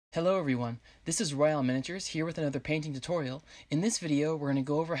Hello everyone, this is Royale Miniatures here with another painting tutorial. In this video we're going to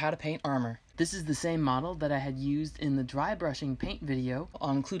go over how to paint armor. This is the same model that I had used in the dry brushing paint video. I'll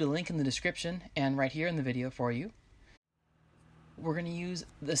include a link in the description and right here in the video for you. We're going to use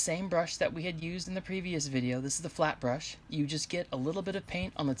the same brush that we had used in the previous video. This is the flat brush. You just get a little bit of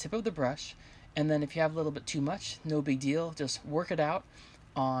paint on the tip of the brush, and then if you have a little bit too much, no big deal, just work it out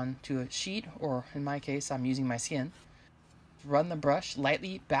onto a sheet, or in my case I'm using my skin. Run the brush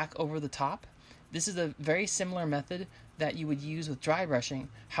lightly back over the top. This is a very similar method that you would use with dry brushing.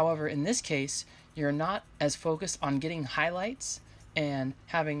 However, in this case, you're not as focused on getting highlights and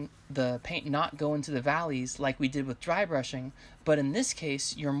having the paint not go into the valleys like we did with dry brushing, but in this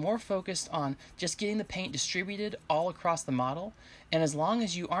case, you're more focused on just getting the paint distributed all across the model, and as long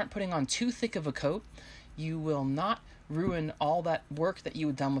as you aren't putting on too thick of a coat, you will not ruin all that work that you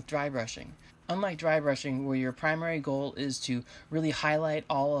had done with dry brushing. Unlike dry brushing, where your primary goal is to really highlight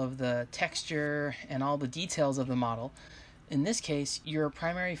all of the texture and all the details of the model, in this case, your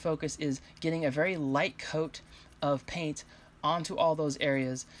primary focus is getting a very light coat of paint onto all those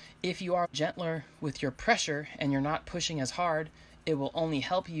areas. If you are gentler with your pressure and you're not pushing as hard, it will only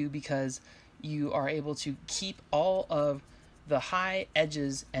help you because you are able to keep all of the high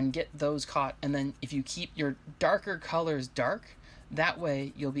edges and get those caught. And then if you keep your darker colors dark, that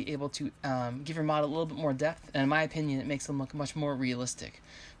way you'll be able to give your model a little bit more depth, and in my opinion it makes them look much more realistic.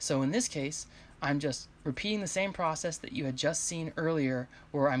 So in this case, I'm just repeating the same process that you had just seen earlier,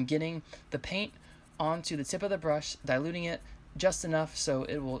 where I'm getting the paint onto the tip of the brush, diluting it just enough so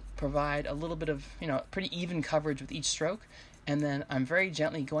it will provide a little bit of, pretty even coverage with each stroke, and then I'm very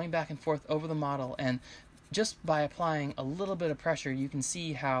gently going back and forth over the model, and just by applying a little bit of pressure, you can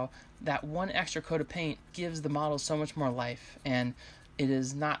see how that one extra coat of paint gives the model so much more life, and it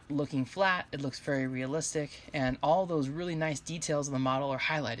is not looking flat, it looks very realistic, and all those really nice details of the model are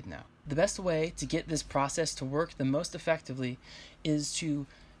highlighted now. The best way to get this process to work the most effectively is to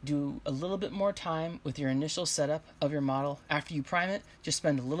do a little bit more time with your initial setup of your model. After you prime it, just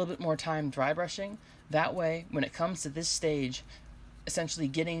spend a little bit more time dry brushing. That way, when it comes to this stage, essentially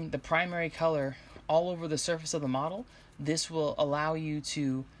getting the primary color all over the surface of the model, this will allow you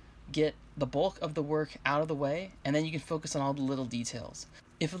to get the bulk of the work out of the way, and then you can focus on all the little details.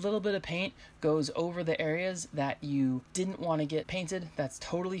 If a little bit of paint goes over the areas that you didn't want to get painted, that's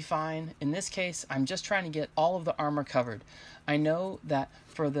totally fine. In this case, I'm just trying to get all of the armor covered. I know that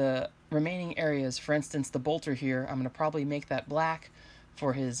for the remaining areas, for instance the bolter here, I'm going to probably make that black.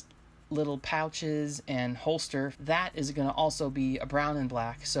 For his little pouches and holster, that is going to also be a brown and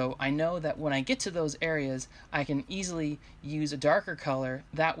black. So I know that when I get to those areas, I can easily use a darker color.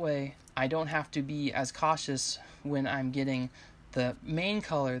 That way I don't have to be as cautious when I'm getting the main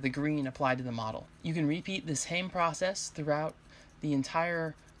color, the green, applied to the model. You can repeat the same process throughout the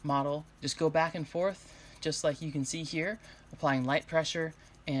entire model. Just go back and forth, just like you can see here, applying light pressure,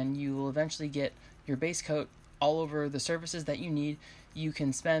 and you will eventually get your base coat all over the surfaces that you need. You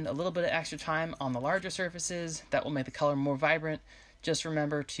can spend a little bit of extra time on the larger surfaces. That will make the color more vibrant. Just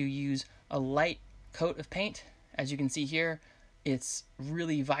remember to use a light coat of paint. As you can see here, it's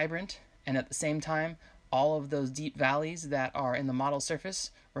really vibrant, and at the same time, all of those deep valleys that are in the model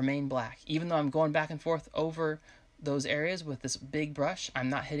surface remain black. Even though I'm going back and forth over those areas with this big brush, I'm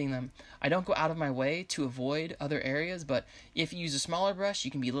not hitting them. I don't go out of my way to avoid other areas, but if you use a smaller brush,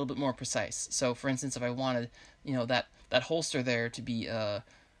 you can be a little bit more precise. So for instance, if I wanted, that holster there to be a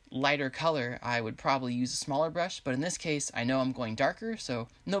lighter color, I would probably use a smaller brush, but in this case, I know I'm going darker, so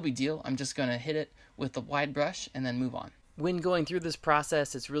no big deal. I'm just gonna hit it with the wide brush and then move on. When going through this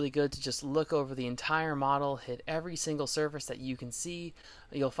process, it's really good to just look over the entire model, hit every single surface that you can see.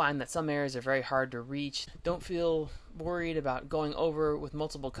 You'll find that some areas are very hard to reach. Don't feel worried about going over with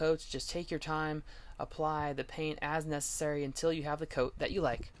multiple coats. Just take your time, apply the paint as necessary until you have the coat that you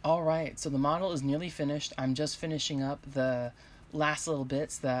like. Alright, so the model is nearly finished. I'm just finishing up the last little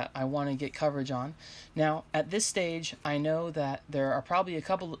bits that I want to get coverage on. Now at this stage, I know that there are probably a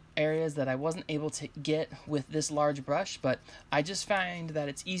couple areas that I wasn't able to get with this large brush, but I just find that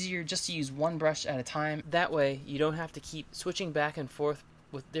it's easier just to use one brush at a time. That way you don't have to keep switching back and forth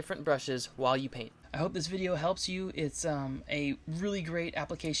with different brushes while you paint. I hope this video helps you. It's a really great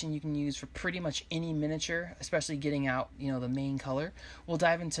application you can use for pretty much any miniature, especially getting out, the main color. We'll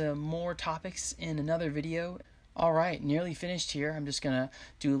dive into more topics in another video. Alright, nearly finished here. I'm just going to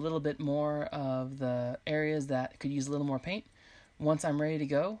do a little bit more of the areas that could use a little more paint. Once I'm ready to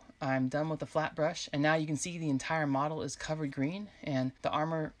go, I'm done with the flat brush, and now you can see the entire model is covered green, and the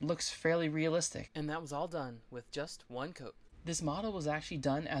armor looks fairly realistic. And that was all done with just one coat. This model was actually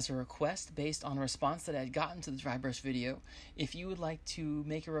done as a request based on a response that I had gotten to the dry brush video. If you would like to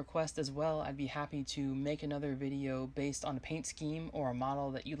make a request as well, I'd be happy to make another video based on a paint scheme or a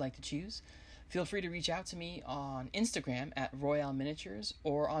model that you'd like to choose. Feel free to reach out to me on Instagram at Royale Miniatures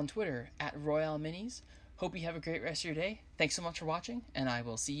or on Twitter at Royale Minis. Hope you have a great rest of your day. Thanks so much for watching, and I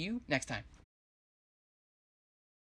will see you next time.